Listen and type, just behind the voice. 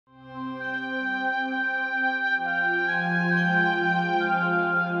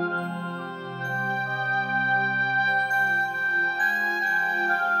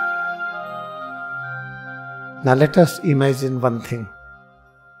Now let us imagine one thing.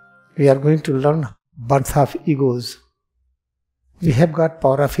 We are going to learn birth of egos. We have got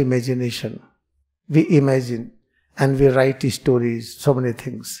power of imagination. We imagine and we write stories, so many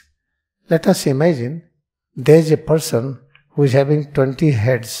things. Let us imagine there is a person who is having 20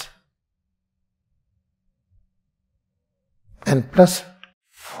 heads and plus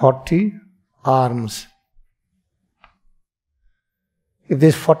 40 arms. If there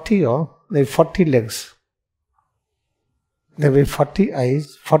is 40 there is 40 legs. There will be 40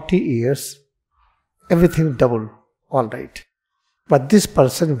 eyes, 40 ears, everything double, all right. But this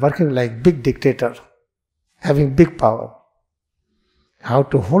person working like big dictator, having big power, how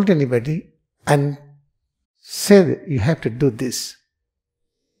to hold anybody and say that you have to do this.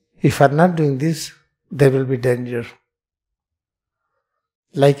 If you are not doing this, there will be danger.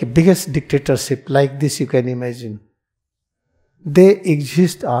 Like a biggest dictatorship, like this you can imagine. They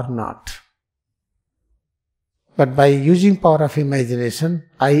exist or not. But by using power of imagination,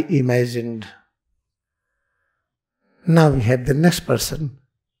 I imagined. Now we have the next person.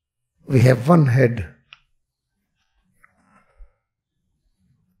 We have one head.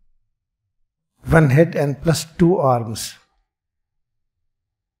 One head and plus 2 arms.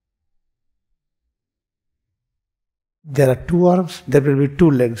 There are 2 arms, there will be 2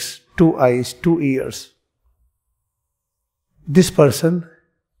 legs, 2 eyes, 2 ears. This person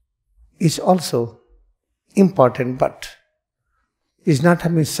is also important, but is not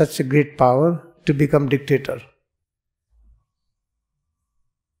having such a great power to become dictator.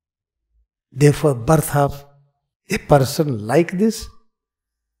 Therefore, birth of a person like this,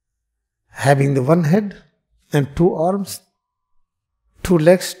 having the one head and 2 arms, 2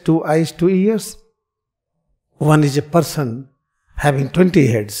 legs, 2 eyes, 2 ears. One is a person having 20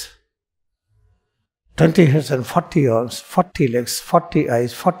 heads. 20 heads and 40 arms, 40 legs, 40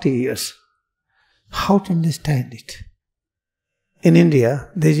 eyes, 40 ears. How to understand it? In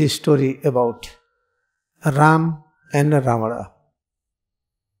India, there is a story about Ram and Ravana.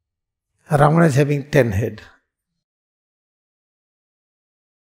 Ravana is having 10 heads.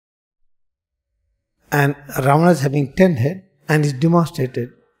 And Ravana is having 10 heads and is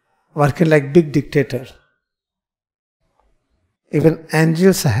demonstrated, working like big dictator. Even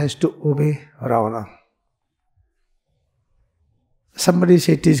angels has to obey Ravana. Somebody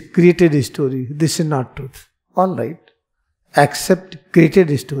said it is created story. This is not truth. All right. Accept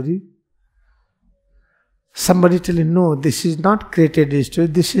created story. Somebody tell you, no, this is not created story.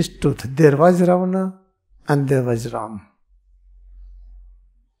 This is truth. There was Ravana and there was Ram.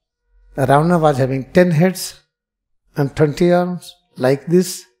 Ravana was having 10 heads and 20 arms like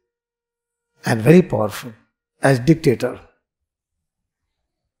this and very powerful as dictator.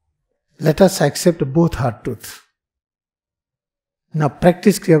 Let us accept both are truth. Now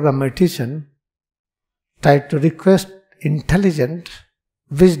practice Kriyayoga meditation. Try to request intelligent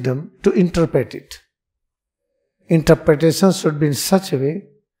wisdom to interpret it. Interpretation should be in such a way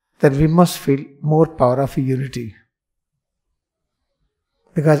that we must feel more power of unity.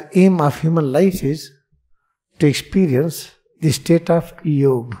 Because aim of human life is to experience the state of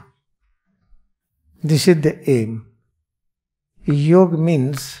Yoga. This is the aim. Yoga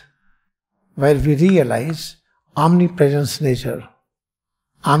means where we realize omnipresence nature.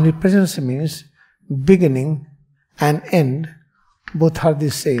 Omnipresence means beginning and end both are the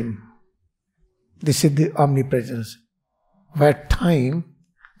same. This is the omnipresence, where time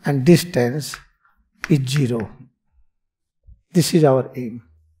and distance is 0. This is our aim.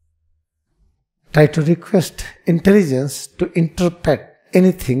 Try to request intelligence to interpret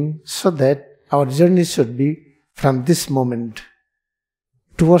anything so that our journey should be from this moment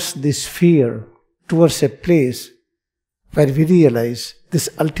towards this sphere, towards a place where we realize this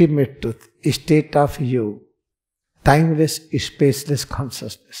ultimate truth, a state of you, timeless, spaceless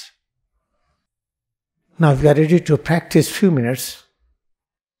consciousness. Now we are ready to practice few minutes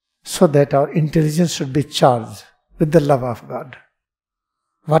so that our intelligence should be charged with the love of God.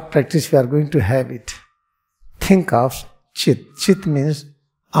 What practice we are going to have it? Think of Chit. Chit means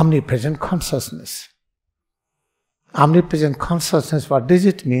omnipresent consciousness. Omnipresent consciousness, what does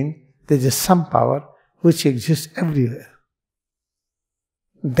it mean? There is some power which exists everywhere.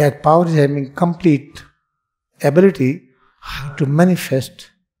 That power is having complete ability to manifest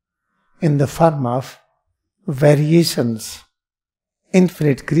in the form of variations,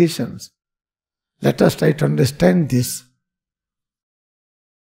 infinite creations. Let us try to understand this.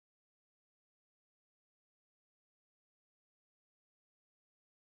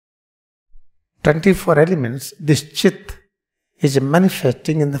 "24 elements, this Chit is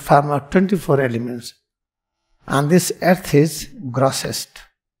manifesting in the form of 24 elements. And this earth is grossest.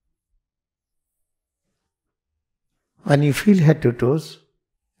 When you feel head to toes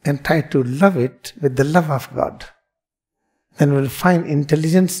and try to love it with the love of God, then you will find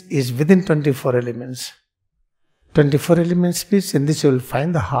intelligence is within 24 elements. 24 elements means in this you will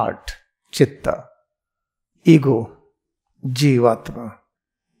find the heart, chitta, ego, jivatma,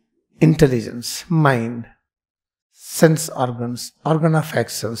 intelligence, mind, sense organs, organ of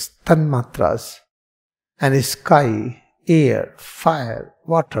actions, tanmatras, and sky, air, fire,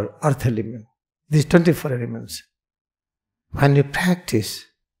 water, earth element. These 24 elements. When you practice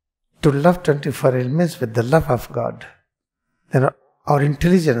to love 24 elements with the love of God, then our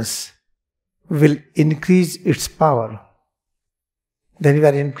intelligence will increase its power. Then we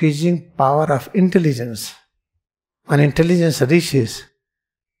are increasing power of intelligence. When intelligence reaches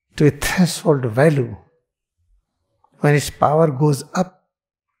to a threshold value, when its power goes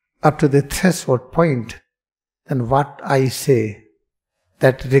up to the threshold point, then what I say,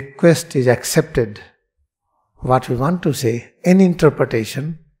 that request is accepted. What we want to say, any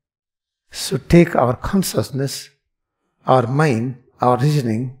interpretation, should take our consciousness, our mind, our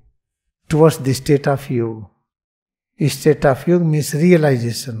reasoning towards the state of yoga. The state of yoga means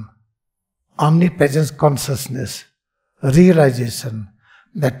realization, omnipresence consciousness, realization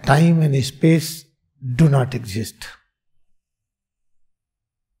that time and space do not exist.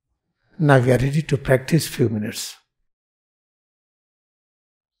 Now we are ready to practice few minutes.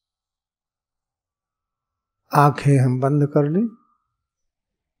 आंखें हम बंद कर लें.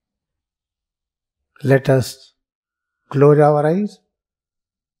 Let us close our eyes.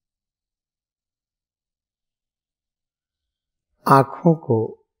 आंखों को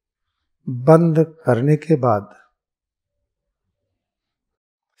बंद करने के बाद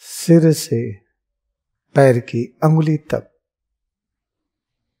सिर से पैर की अंगुली तक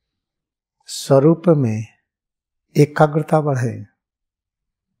स्वरूप में एकाग्रता बढ़ाएं.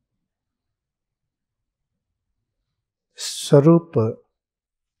 स्वरूप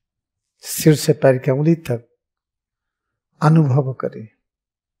सिर से पैर की अंगुली तक अनुभव करें.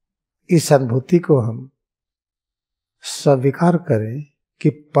 इस अनुभूति को हम स्वीकार करें कि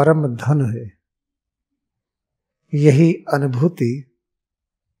परम धन है. यही अनुभूति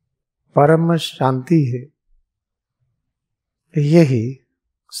परम शांति है. यही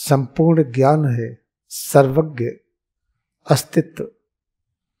संपूर्ण ज्ञान है, सर्वज्ञ अस्तित्व.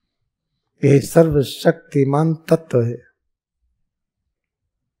 यही सर्वशक्तिमान तत्व है.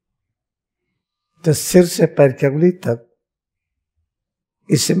 तो सिर से पैर की अंगुली तक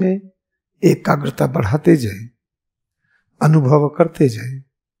इसमें एकाग्रता बढ़ाते जाएं, अनुभव करते जाएं.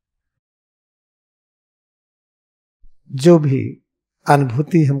 जो भी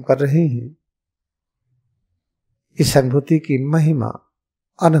अनुभूति हम कर रहे हैं, इस अनुभूति की महिमा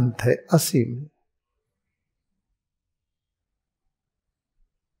अनंत है, असीम है.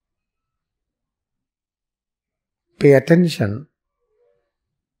 Pay attention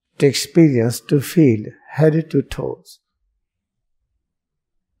to experience, to feel head to toes.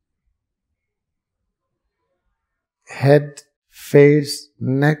 Head, face,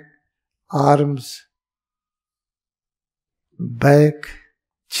 neck, arms, back,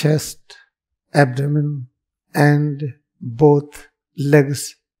 chest, abdomen, and both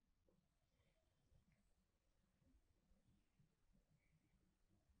legs.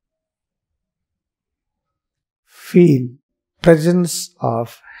 Feel presence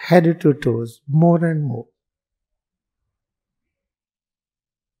of head to toes more and more.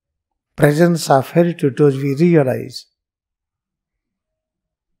 Presence of head to toes, we realize,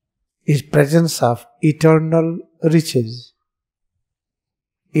 is presence of eternal riches,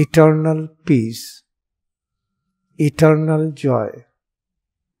 eternal peace, eternal joy,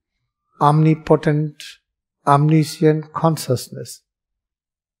 omnipotent, omniscient consciousness,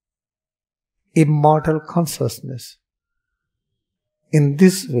 immortal consciousness. In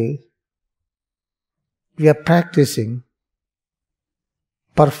this way, we are practicing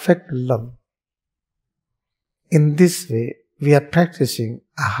perfect love. In this way, we are practicing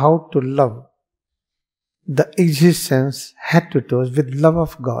how to love the existence head to toes with love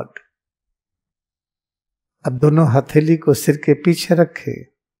of God. अब दोनों हथेली को सिर के पीछे रखें.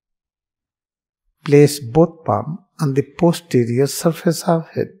 Place both palms on the posterior surface of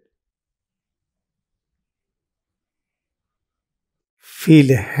head.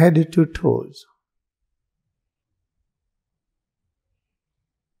 Feel head to toes.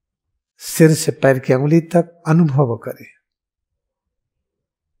 सिर से पैर की अंगुली तक अनुभव करें.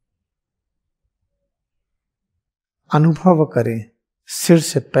 अनुभव करें सिर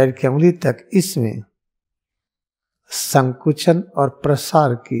से पैर की अंगुली तक इसमें संकुचन और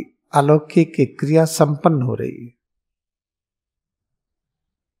प्रसार की अलौकिक क्रिया संपन्न हो रही है.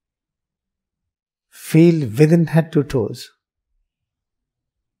 Feel within head to toes.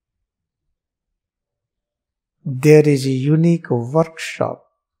 There is a unique workshop.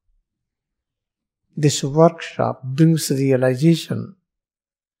 This workshop brings realization,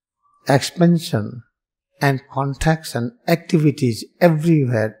 expansion, and contraction activities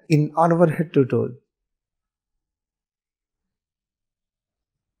everywhere in all our head to toe.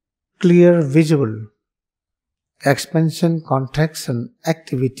 Clear, visible expansion, contraction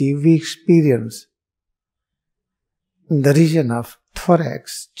activity we experience in the region of thorax,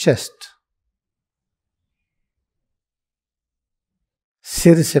 chest.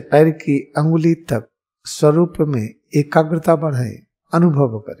 सिर से पैर की अंगुली तक स्वरूप में एकाग्रता बढ़ाए,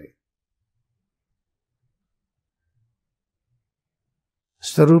 अनुभव करें।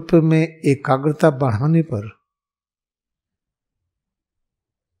 स्वरूप में एकाग्रता बढ़ाने पर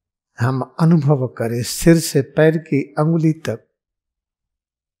हम अनुभव करें सिर से पैर की अंगुली तक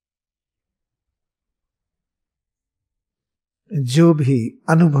जो भी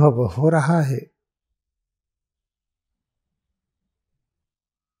अनुभव हो रहा है,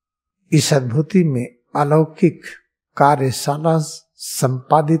 इस अनुभूति में अलौकिक कार्यशाला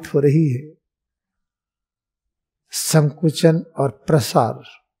संपादित हो रही है। संकुचन और प्रसार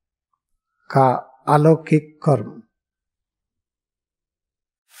का अलौकिक कर्म,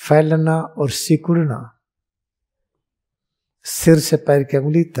 फैलना और सिकुड़ना, सिर से पैर की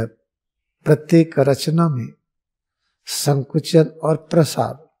अंगुली तक प्रत्येक रचना में संकुचन और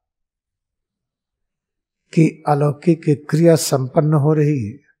प्रसार की अलौकिक क्रिया संपन्न हो रही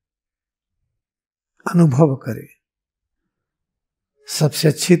है। अनुभव करें। सबसे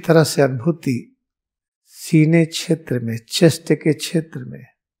अच्छी तरह से अनुभूति सीने क्षेत्र में, चेस्ट के क्षेत्र में।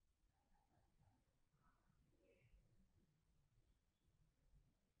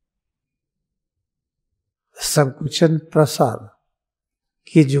 संकुचन प्रसार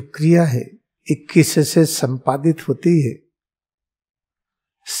की जो क्रिया है 21 से संपादित होती है।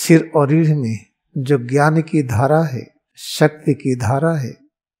 सिर और रीढ़ में जो ज्ञान की धारा है, शक्ति की धारा है,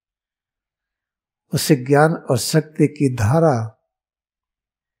 उस ज्ञान और शक्ति की धारा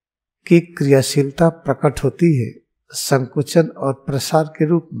की क्रियाशीलता प्रकट होती है संकुचन और प्रसार के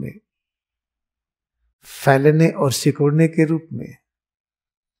रूप में, फैलने और सिकुड़ने के रूप में।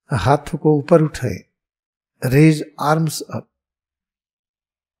 हाथों को ऊपर उठाए, raise arms up,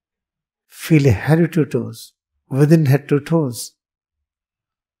 feel head to toes, with in head to toes,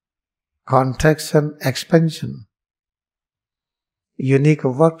 contraction, expansion. Unique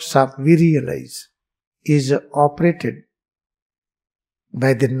workshop we realize is operated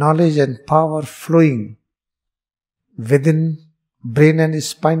by the knowledge and power flowing within brain and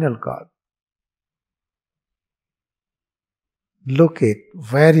spinal cord. Locate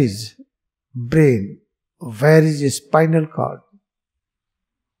where is brain, where is spinal cord.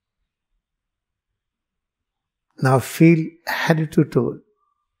 Now feel head to toe,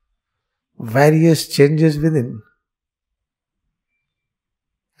 various changes within.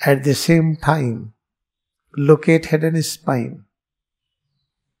 At the same time, locate head and spine.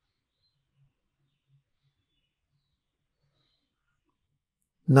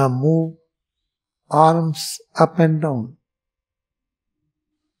 Now move arms up and down.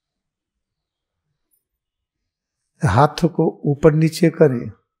 हाथों को ऊपर नीचे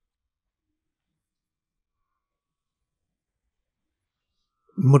करें।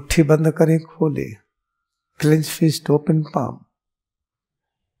 मुट्ठी बंद करें, खोले। Clench fist, open palm.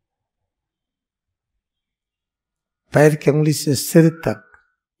 पैर की उंगली से सिर तक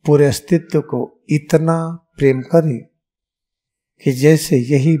पूरे अस्तित्व को इतना प्रेम करें कि जैसे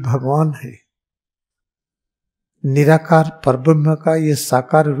यही भगवान है। निराकार परब्रह्म का ये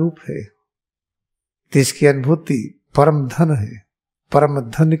साकार रूप है। इसकी अनुभूति परम धन है। परम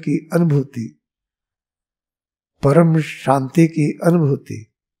धन की अनुभूति, परम शांति की अनुभूति,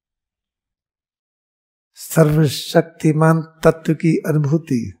 सर्वशक्तिमान तत्व की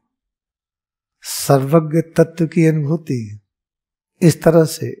अनुभूति, सर्वज्ञ तत्व की अनुभूति। इस तरह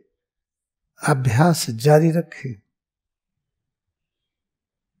से अभ्यास जारी रखें।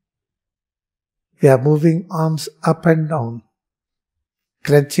 We are moving arms up and down,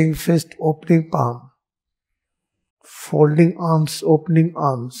 clenching fist, opening palm, folding arms, opening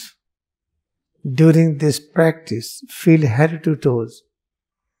arms. During this practice, feel head to toes.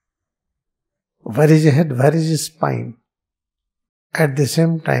 Where is your head? Where is your spine? At the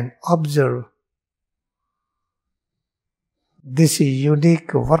same time, observe this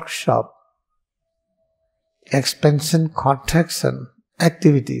unique workshop, expansion, contraction,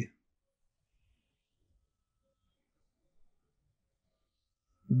 activity.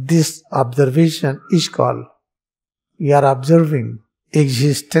 This observation is called, we are observing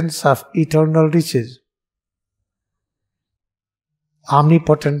existence of eternal riches.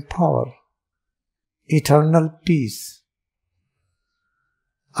 omnipotent power, eternal peace,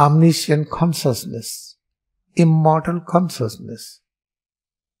 omniscient consciousness, immortal consciousness.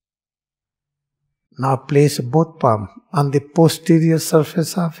 Now place both palms on the posterior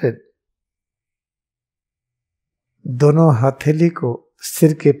surface of it. दोनों हथेली को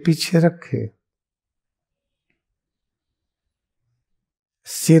सिर के पीछे रखे।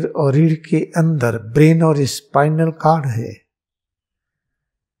 सिर और रीढ़ के अंदर ब्रेन और स्पाइनल कॉर्ड है,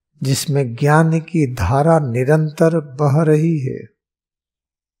 जिसमें ज्ञान की धारा निरंतर बह रही है।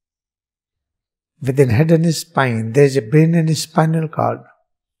 Within head and spine, there is a brain and spinal cord,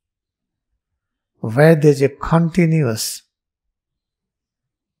 where there is a continuous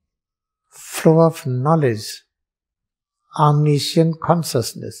flow of knowledge, omniscient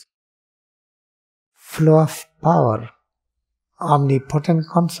consciousness, flow of power, omnipotent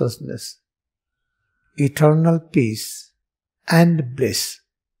consciousness, eternal peace and bliss.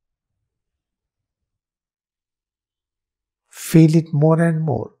 Feel it more and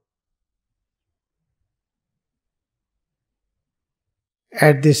more.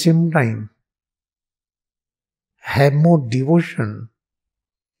 At the same time, have more devotion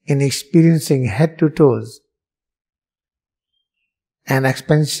in experiencing head to toes and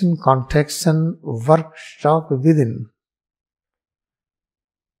expansion, contraction, workshop within.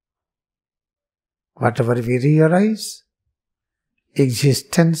 Whatever we realize,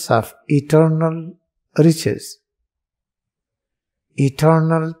 existence of eternal riches,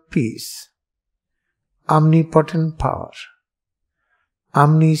 eternal peace, omnipotent power,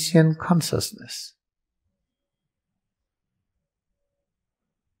 omniscient consciousness.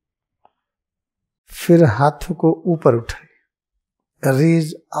 फिर हाथों को ऊपर उठाए.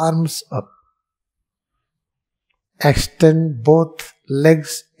 Raise arms up. Extend both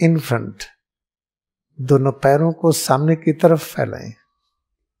legs in front. दोनों पैरों को सामने की तरफ फैलाएं.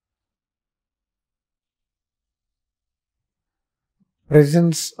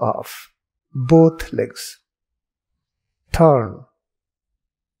 Presence of both legs. Turn.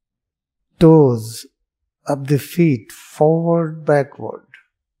 Toes of the feet forward, backward.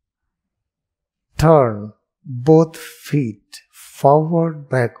 Turn both feet forward,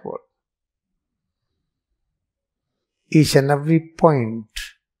 backward. Each and every point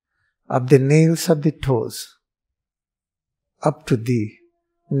of the nails of the toes up to the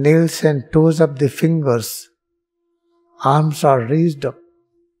nails and toes of the fingers. Arms are raised up.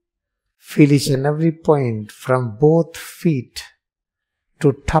 Feel each and every point from both feet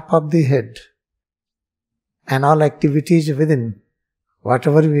to top of the head, and all activities within.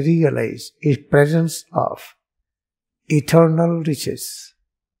 Whatever we realize is presence of eternal riches,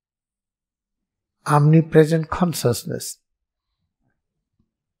 omnipresent consciousness,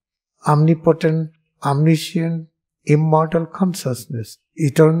 omnipotent, omniscient, immortal consciousness,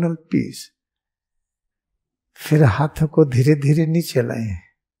 eternal peace. फिर हाथों को धीरे धीरे नीचे लाएं.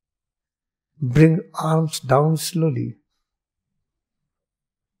 Bring arms down slowly.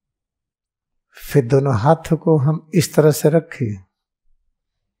 फिर दोनों हाथों को हम इस तरह से रखें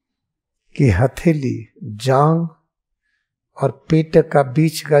कि हथेली, जांग और पेट का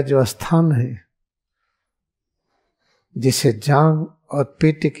बीच का जो स्थान है, जिसे जांग और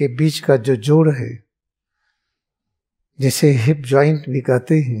पेट के बीच का जो जोड़ है, जिसे हिप जॉइंट भी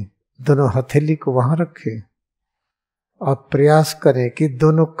कहते हैं, दोनों हथेली को वहां रखें और प्रयास करें कि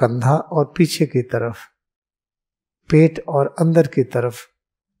दोनों कंधा और पीछे की तरफ, पेट और अंदर की तरफ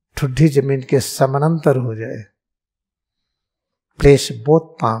ठुड्डी जमीन के समानांतर हो जाए. Place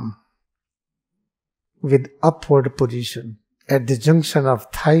both palms with upward position at the junction of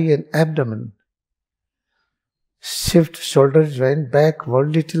thigh and abdomen. Shift shoulder joint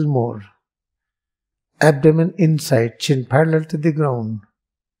backward little more. Abdomen inside, chin parallel to the ground.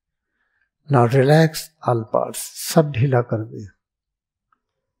 Now relax all parts. सब ढीला कर दे.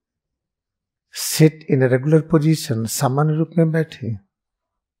 Sit in a regular position. सामान्य रूप में बैठे.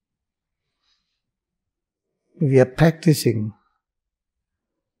 We are practicing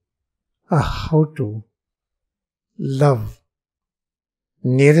how to love,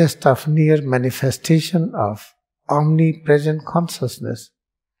 nearest of near manifestation of omnipresent consciousness,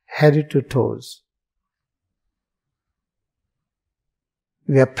 head to toes.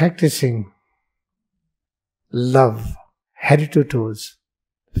 We are practicing love, head to toes.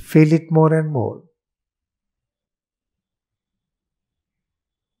 Feel it more and more.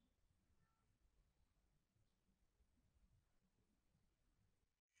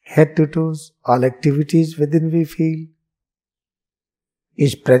 Head to toes, all activities within we feel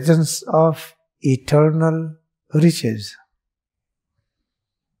is presence of eternal riches,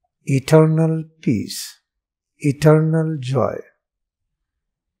 eternal peace, eternal joy,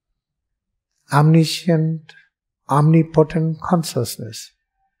 omniscient, omnipotent consciousness.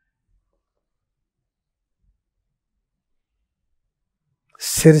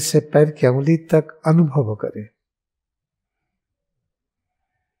 सिर से पैर की अंगुली तक अनुभव करें।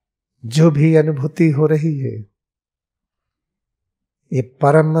 जो भी अनुभूति हो रही है, ये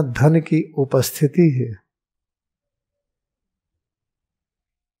परम धन की उपस्थिति है।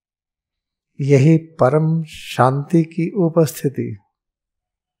 यही परम शांति की उपस्थिति।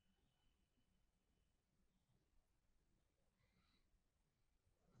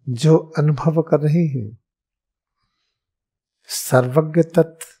 जो अनुभव कर रहे हैं, सर्वज्ञ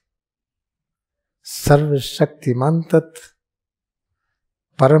तत्व, सर्वशक्तिमान तत्व,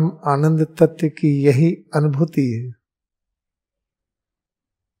 परम आनंद तत्व की यही अनुभूति है।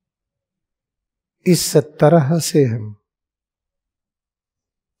 इस तरह से हम,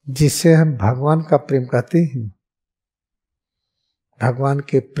 जिसे हम भगवान का प्रेम कहते हैं, भगवान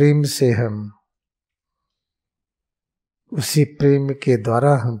के प्रेम से हम, उसी प्रेम के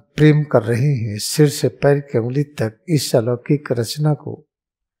द्वारा हम प्रेम कर रहे हैं। सिर से पैर की अंगुली तक इस अलौकिक रचना को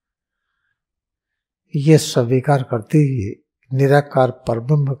यह स्वीकार करते हुए निराकार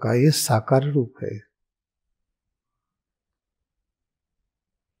परब्रह्म का यह साकार रूप है।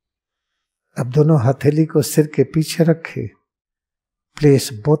 अब दोनों हथेली को सिर के पीछे रखे। Place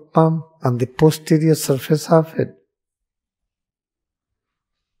both palm on the posterior surface of it.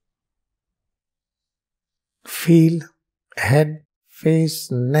 Feel head, face,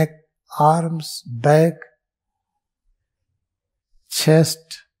 neck, arms, back,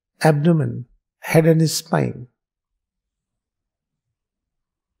 chest, abdomen, head and spine.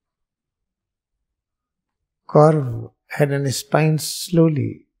 Curve head and spine slowly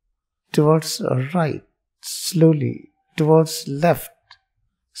towards right, slowly towards left,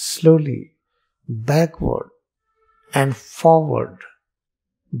 slowly backward and forward.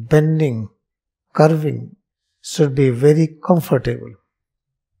 Bending, curving should be very comfortable.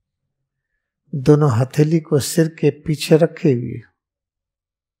 दोनों हथेली को सिर के पीछे रखे हुए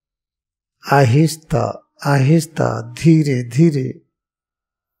आहिस्ता आहिस्ता धीरे धीरे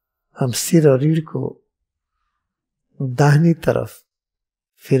हम सिर और रीढ़ को दाहिनी तरफ,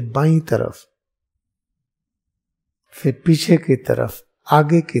 फिर बाईं तरफ, फिर पीछे की तरफ,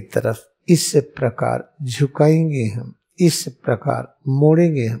 आगे की तरफ इस प्रकार झुकाएंगे हम, इस प्रकार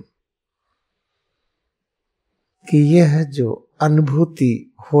मोड़ेंगे हम कि यह जो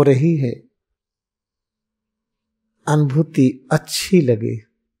अनुभूति हो रही है, अनुभूति अच्छी लगे।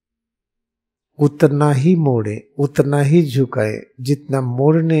 उतना ही मोड़े, उतना ही झुकाए जितना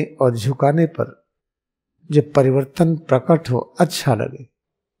मोड़ने और झुकाने पर जो परिवर्तन प्रकट हो, अच्छा लगे।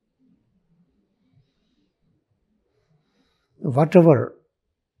 Whatever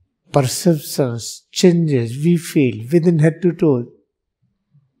perceptions, changes we feel within head to toe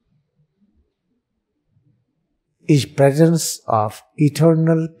is presence of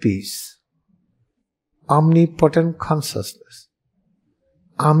eternal peace, omnipotent consciousness,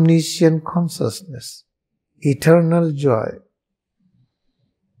 omniscient consciousness, eternal joy.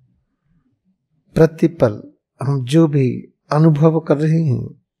 प्रतिपल हम जो भी अनुभव कर रहे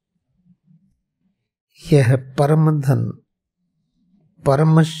हैं, यह परम धन,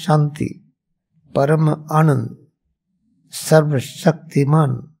 परम शांति, परम आनंद,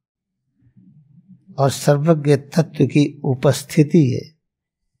 सर्वशक्तिमान और सर्वज्ञ तत्व की उपस्थिति है।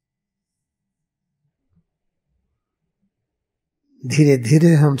 धीरे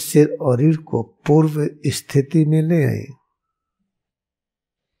धीरे हम सिर और रीढ़ को पूर्व स्थिति में ले आए।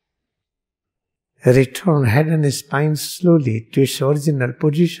 Return head and spine slowly to its original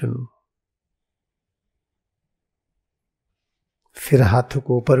position. फिर हाथों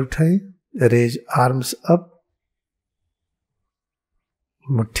को ऊपर उठाएं, रेज आर्म्स अप,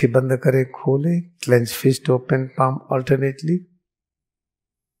 मुट्ठी बंद करें, खोलें, clench fist, open palm alternately.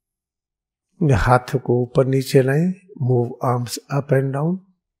 हाथों को ऊपर नीचे लाएं, move arms up and down.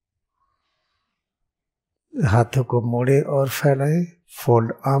 हाथों को मोड़े और फैलाएं,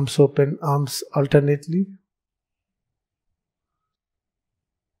 fold arms, open arms alternately.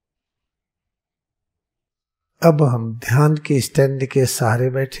 अब हम ध्यान के स्टैंड के सहारे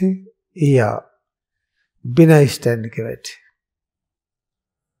बैठे या बिना स्टैंड के बैठे।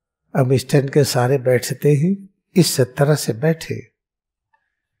 अब स्टैंड के सहारे बैठते ही इस तरह से बैठे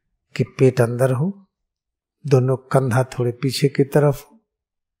कि पेट अंदर हो, दोनों कंधा थोड़े पीछे की तरफ हो,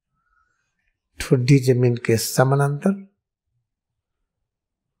 ठुड्डी जमीन के समानांतर,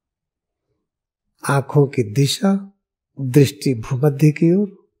 आंखों की दिशा, दृष्टि भूमध्य की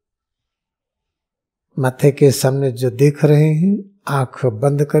ओर, माथे के सामने जो देख रहे हैं आंख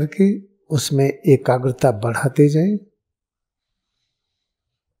बंद करके उसमें एकाग्रता बढ़ाते जाएं।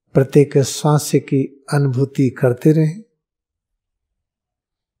 प्रत्येक श्वास की अनुभूति करते रहें।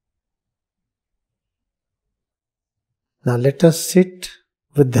 Now let us sit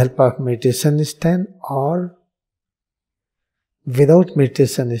with the help of meditation stand or without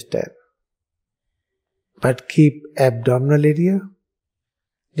meditation stand. But keep abdominal area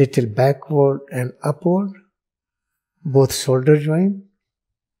little backward and upward, both shoulder joint,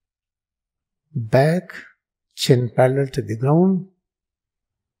 back, chin parallel to the ground.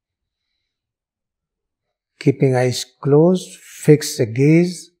 Keeping eyes closed, fix the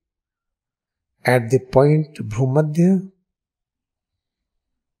gaze at the point Bhumadhya.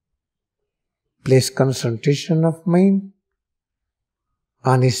 Place concentration of mind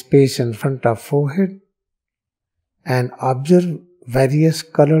on a space in front of forehead and observe various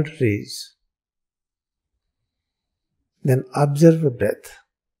colored rays. Then observe breath.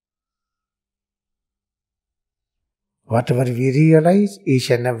 Whatever we realize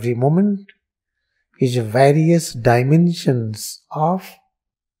each and every moment is various dimensions of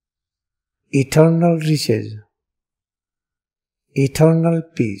eternal riches, eternal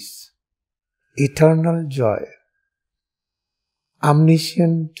peace, eternal joy,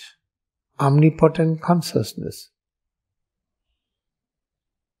 omniscient, omnipotent consciousness.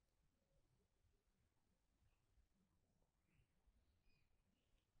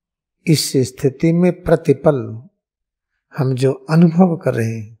 इस स्थिति में प्रतिपल हम जो अनुभव कर रहे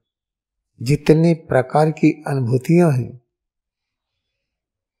हैं, जितने प्रकार की अनुभूतियां हैं,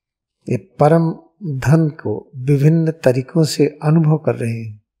 ये परम धन को विभिन्न तरीकों से अनुभव कर रहे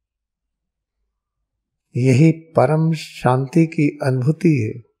हैं। यही परम शांति की अनुभूति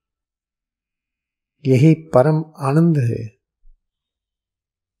है, यही परम आनंद है।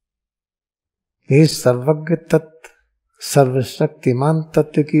 ये सर्वज्ञ तत्व, सर्वशक्तिमान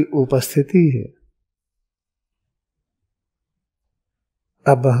तत्व की उपस्थिति है।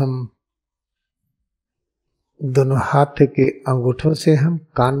 अब हम दोनों हाथ के अंगूठों से हम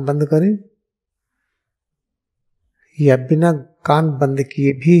कान बंद करें या बिना कान बंद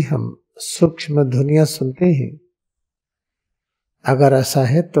किए भी हम सूक्ष्म ध्वनियां सुनते हैं। अगर ऐसा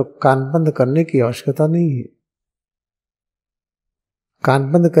है तो कान बंद करने की आवश्यकता नहीं है।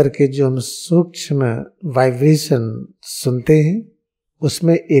 कान बंद करके जो हम सूक्ष्म वाइब्रेशन सुनते हैं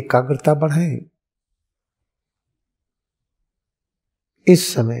उसमें एकाग्रता बढ़ाएं।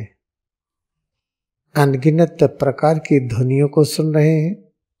 इस समय अनगिनत प्रकार की ध्वनियों को सुन रहे हैं,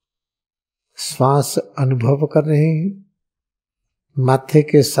 श्वास अनुभव कर रहे हैं, माथे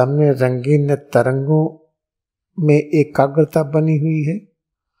के सामने रंगीन तरंगों में एकाग्रता बनी हुई है,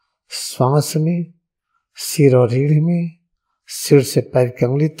 श्वास में, सिर और रीढ़ में, सिर से पैर की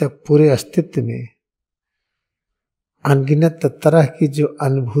उंगली तक पूरे अस्तित्व में अनगिनत तरह की जो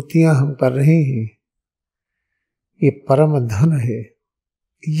अनुभूतियां हम कर रहे हैं, ये परम धन है।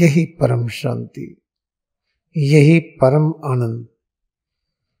 यही परम शांति, यही परम आनंद,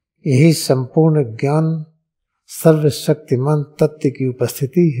 यही संपूर्ण ज्ञान, सर्वशक्तिमान तत्व की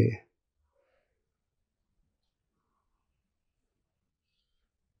उपस्थिति है।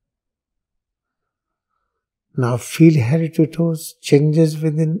 Now feel head to toes, changes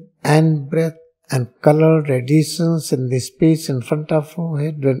within and breath and color radiations in the space in front of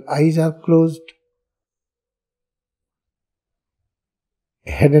forehead when eyes are closed.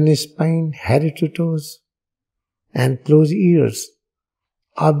 Head and spine, head to toes, and close ears.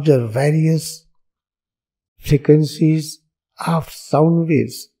 Observe various frequencies of sound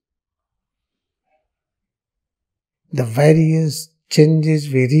waves. The various changes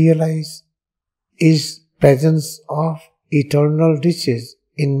we realize is presence of eternal riches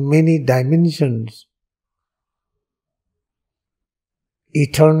in many dimensions,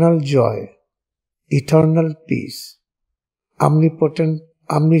 eternal joy, eternal peace, omnipotent,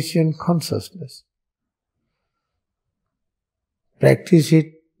 omniscient consciousness. Practice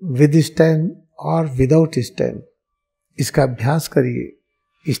it with stand or without stand. इसका अभ्यास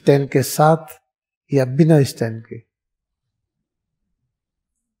करिए stand के साथ या बिना stand के।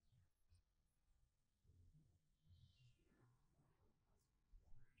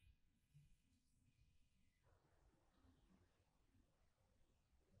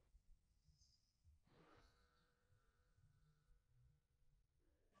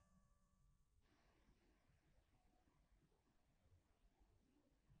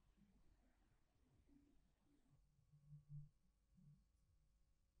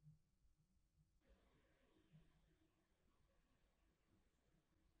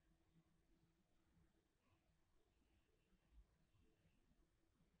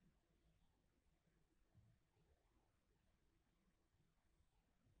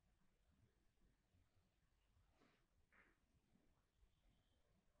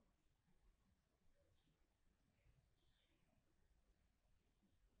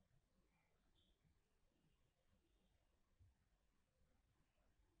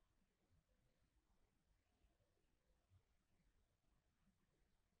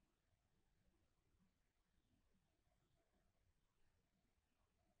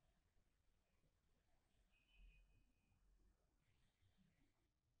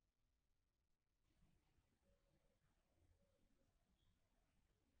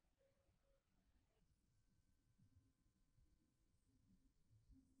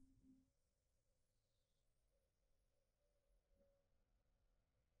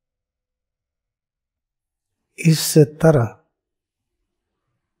 इस तरह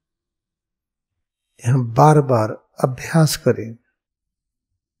हम बार बार अभ्यास करें।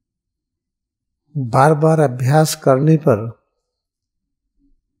 बार बार अभ्यास करने पर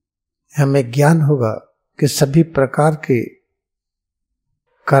हमें ज्ञान होगा कि सभी प्रकार के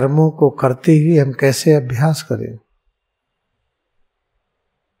कर्मों को करते हुए हम कैसे अभ्यास करें।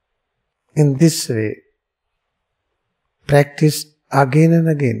 In this way, practice again and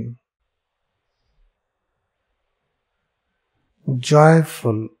again.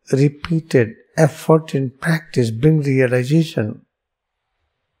 Joyful, repeated effort in practice brings realization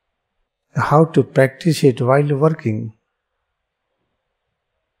how to practice it while working.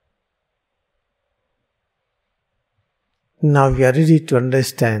 Now we are ready to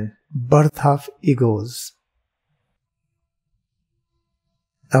understand birth of egos.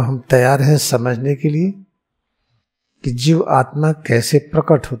 अब हम तैयार हैं समझने के लिए कि जीव आत्मा कैसे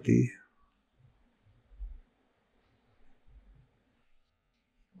प्रकट होती है।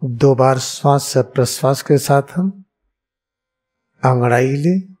 2 बार श्वास से प्रश्वास के साथ हम अंगड़ाई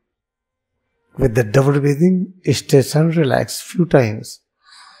ले with the double breathing, stretch and relax few times.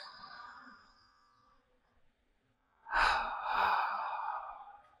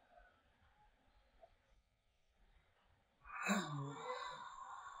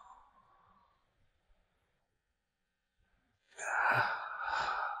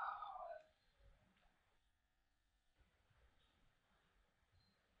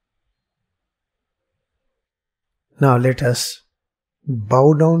 Now let us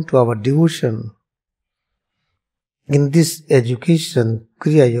bow down to our devotion in this education,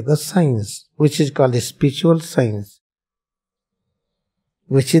 Kriyayoga science, which is called a spiritual science,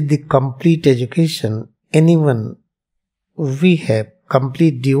 which is the complete education. Anyone we have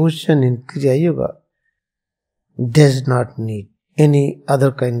complete devotion in Kriyayoga does not need any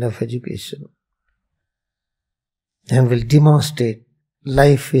other kind of education, and will demonstrate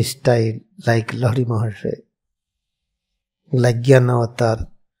lifestyle like Lahiri Maharshi, like Jnanavatar,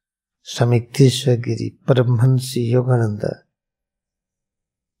 Swami Tirthagiri, Paramahansa Yogananda,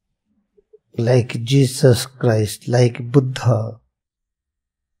 like Jesus Christ, like Buddha,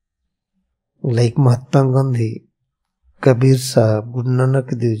 like Mahatma Gandhi, Kabir Sahib, Guru Nanak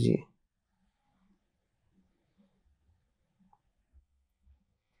Dev Ji.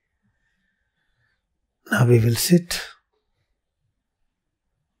 Now we will sit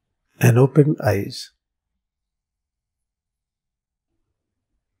and open eyes.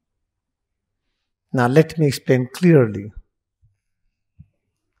 Now let me explain clearly.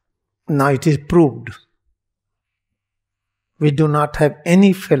 Now it is proved we do not have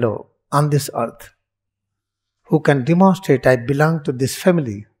any fellow on this earth who can demonstrate I belong to this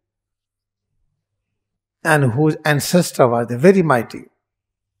family and whose ancestors were the very mighty,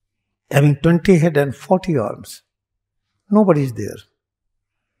 having 20 head and 40 arms. Nobody is there.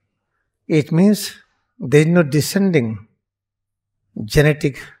 It means there is no descending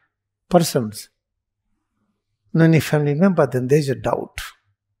genetic persons, no any family member, then there is a doubt.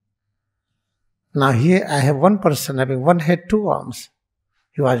 Now here I have one person having 1 head, 2 arms.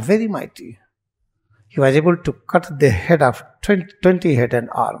 He was very mighty. He was able to cut the head of 20 head and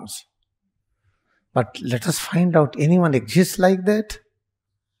arms. But let us find out anyone exists like that?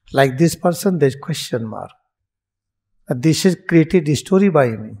 Like this person, there is question mark. This is created a story by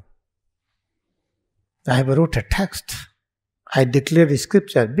me. I have wrote a text. I declared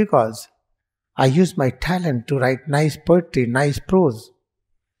scripture because I use my talent to write nice poetry, nice prose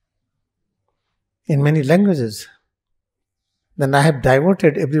in many languages. Then I have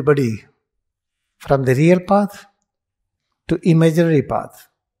diverted everybody from the real path to imaginary path.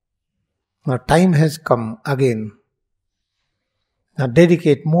 Now time has come again. Now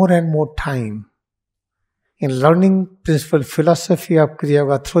dedicate more and more time in learning principal philosophy of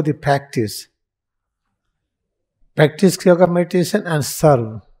Kriyayoga through the practice. Practice Kriyayoga meditation and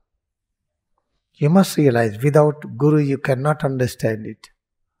serve. You must realize without Guru you cannot understand it.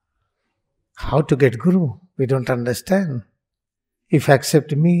 How to get Guru? We don't understand. If you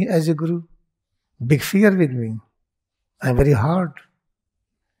accept me as a Guru, big fear with me. I am very hard.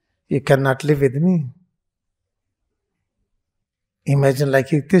 You cannot live with me. Imagine like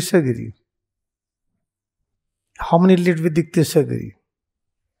Tirthagiri. How many lived with Tirthagiri?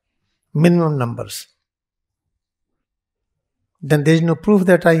 Minimum numbers. Then there is no proof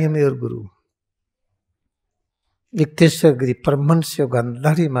that I am your Guru. Tirthagiri, Paramahansa Yogananda,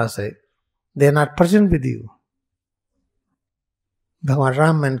 Lahiri Maharshi, they are not present with you. Bhagavan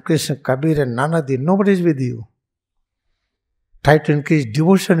Ram and Krishna, Kabir and Nanadi, nobody is with you. Try to increase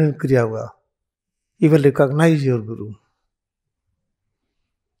devotion in Kriyayoga. You will recognize your Guru.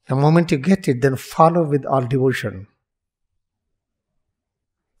 The moment you get it, then follow with all devotion.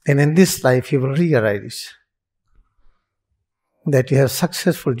 And in this life, you will realize that you have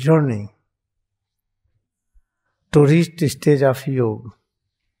successful journey to reach the stage of yoga,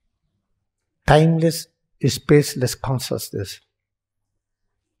 timeless, spaceless consciousness,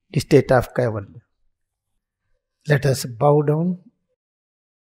 the state of kaivalya. Let us bow down.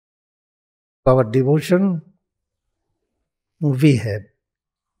 Our devotion we have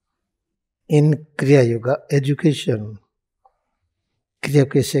in क्रिया yoga education. क्रिया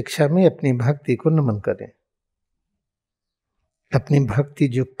की शिक्षा में अपनी भक्ति को नमन करें. अपनी भक्ति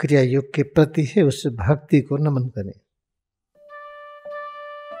जो क्रिया योग के प्रति है, उस भक्ति को नमन करें.